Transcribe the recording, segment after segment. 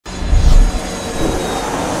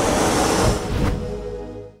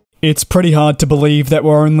It's pretty hard to believe that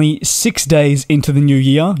we're only 6 days into the new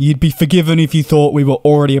year. You'd be forgiven if you thought we were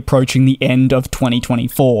already approaching the end of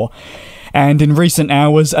 2024. And in recent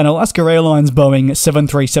hours, an Alaska Airlines Boeing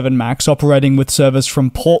 737 MAX operating with service from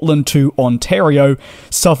Portland to Ontario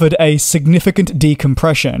suffered a significant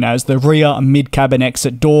decompression as the rear mid-cabin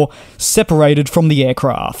exit door separated from the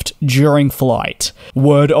aircraft during flight.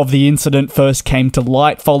 Word of the incident first came to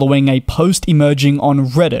light following a post emerging on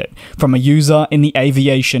Reddit from a user in the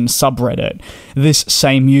Aviation subreddit. This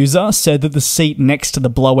same user said that the seat next to the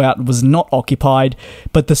blowout was not occupied,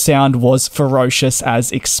 but the sound was ferocious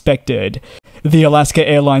as expected. The Alaska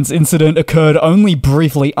Airlines incident occurred only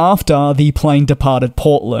briefly after the plane departed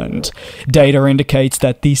Portland. Data indicates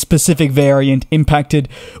that the specific variant impacted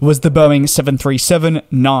was the Boeing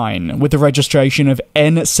 737-9 with the registration of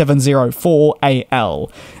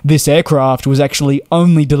N704AL. This aircraft was actually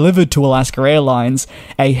only delivered to Alaska Airlines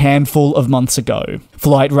a handful of months ago.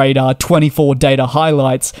 Flight Radar 24 data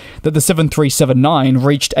highlights that the 737-9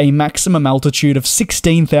 reached a maximum altitude of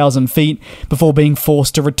 16,000 feet before being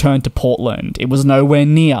forced to return to Portland. It was nowhere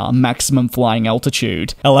near maximum flying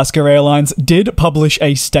altitude. Alaska Airlines did publish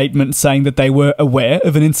a statement saying that they were aware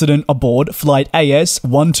of an incident aboard Flight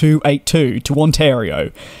AS-1282 to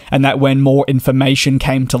Ontario, and that when more information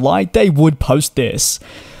came to light, they would post this.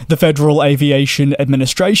 The Federal Aviation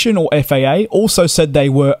Administration, or FAA, also said they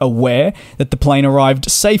were aware that the plane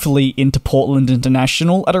arrived safely into Portland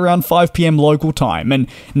International at around 5 p.m. local time, and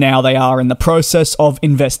now they are in the process of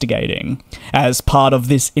investigating. As part of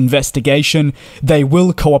this investigation, they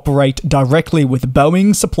will cooperate directly with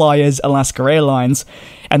Boeing suppliers Alaska Airlines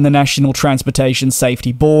and the National Transportation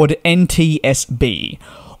Safety Board, NTSB.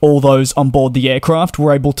 All those on board the aircraft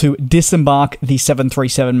were able to disembark the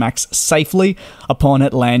 737 MAX safely upon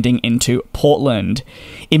it landing into Portland.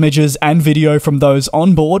 Images and video from those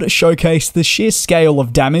on board showcase the sheer scale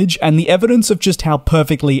of damage and the evidence of just how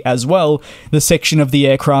perfectly, as well, the section of the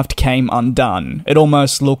aircraft came undone. It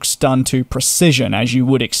almost looks done to precision, as you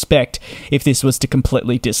would expect if this was to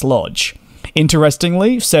completely dislodge.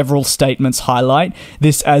 Interestingly, several statements highlight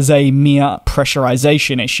this as a mere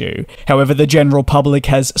pressurization issue. However, the general public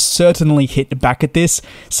has certainly hit back at this,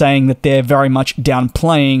 saying that they're very much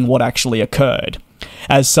downplaying what actually occurred.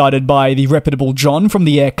 As cited by the reputable John from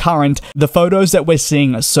the Air Current, the photos that we're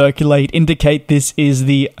seeing circulate indicate this is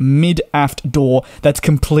the mid-aft door that's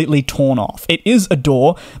completely torn off. It is a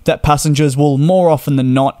door that passengers will more often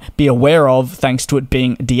than not be aware of thanks to it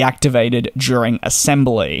being deactivated during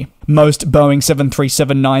assembly. Most Boeing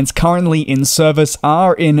 737-9s currently in service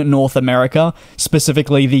are in North America,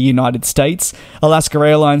 specifically the United States. Alaska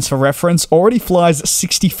Airlines, for reference, already flies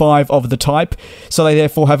 65 of the type, so they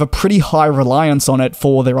therefore have a pretty high reliance on it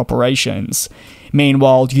for their operations.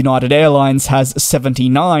 Meanwhile, United Airlines has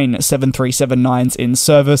 79 737-9s in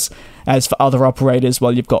service. As for other operators,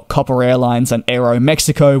 well, you've got Copper Airlines and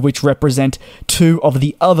Aeromexico, which represent two of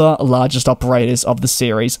the other largest operators of the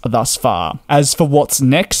series thus far. As for what's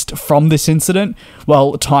next from this incident,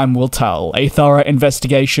 well, time will tell. A thorough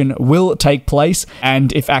investigation will take place,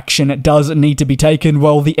 and if action does need to be taken,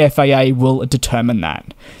 well, the FAA will determine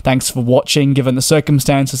that. Thanks for watching. Given the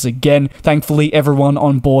circumstances, again, thankfully everyone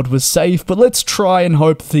on board was safe, but let's try and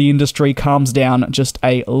hope the industry calms down just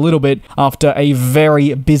a little bit after a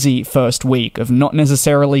very busy first week of not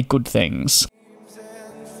necessarily good things.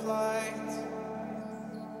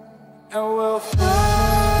 And we'll fly.